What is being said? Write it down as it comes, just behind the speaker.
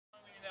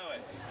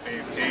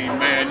15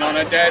 men on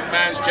a dead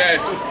man's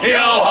chest. Yo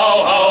ho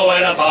ho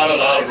and a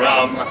bottle of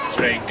rum.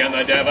 Drink and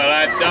the devil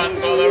had done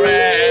for the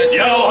rest.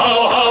 Yo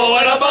ho ho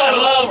and a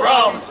bottle of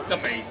rum. The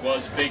mate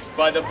was fixed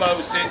by the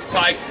boatswain's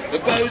pike, the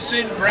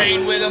boatswain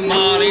brain with a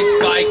marline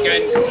spike,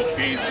 and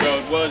Cookie's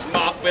throat was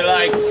marked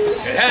belike.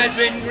 It had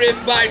been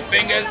gripped by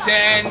fingers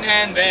 10,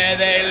 and there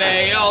they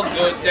lay, all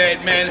good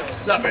dead men.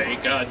 The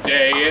break of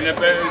day in a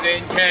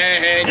boozing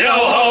can. Yo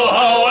ho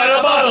ho and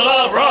a bottle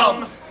of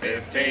rum.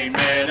 15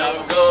 men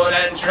of good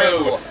and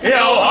true.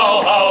 Yo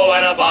ho ho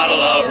and a bottle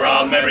of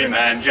rum. Every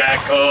man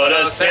Jack could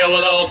have sailed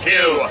with old Q.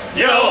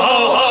 Yo ho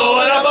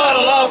ho and a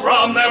bottle of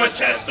rum. There was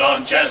chest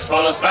on chest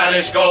full of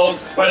Spanish gold,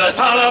 with a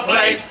ton of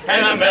plate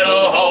in the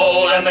middle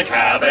hole, and the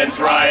cabin's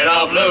right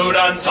of loot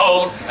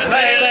untold. And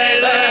they lay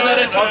there that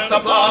it took the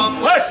plum,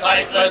 with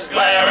sightless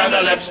glare and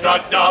the lips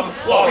struck dumb.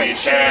 For we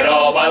shared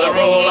all by the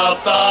rule of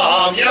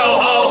thumb. Yo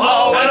ho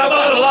ho and a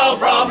bottle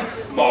of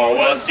rum. More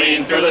was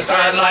seen through the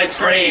starlight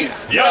screen.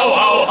 Yo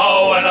ho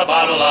ho and a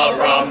bottle of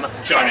rum.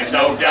 Johnny's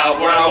no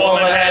doubt where a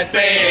woman had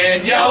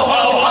been. Yo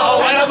ho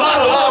ho and a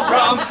bottle of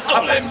rum.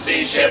 A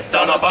flimsy shift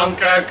on a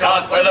bunker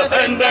cot, with a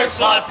thin dark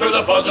slot through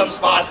the bosom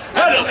spot,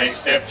 and a lay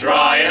stiff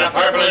dry in a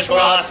purplish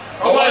blot.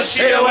 Or was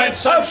she a went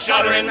so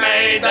shuddering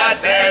maid that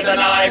dared the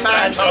knife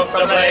and took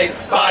the blade?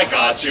 By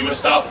God, she was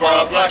stuffed for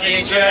a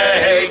plucky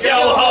jade. Yo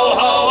ho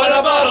ho and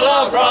a bottle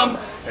of rum.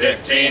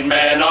 15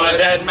 men on a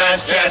dead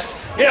man's chest.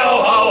 Yo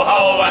ho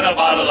ho and a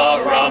bottle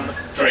of rum.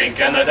 Drink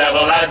and the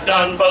devil had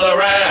done for the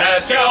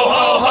rest. Yo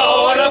ho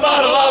ho and a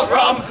bottle of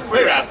rum.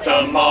 We wrapped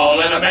them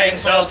all in a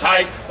mainsail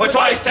tight, with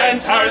twice 10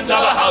 turns of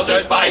a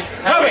hawser's bite,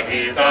 and we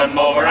heaved them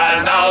over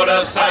and out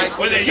of sight,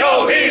 with a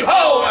yo heave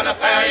ho and a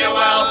fare you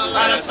well,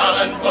 and a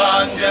sullen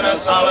plunge and a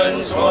sullen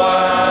swell.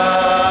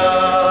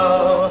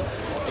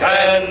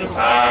 10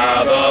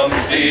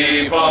 fathoms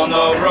deep on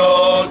the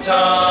road to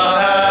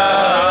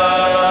hell.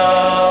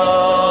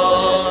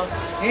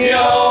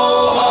 Yo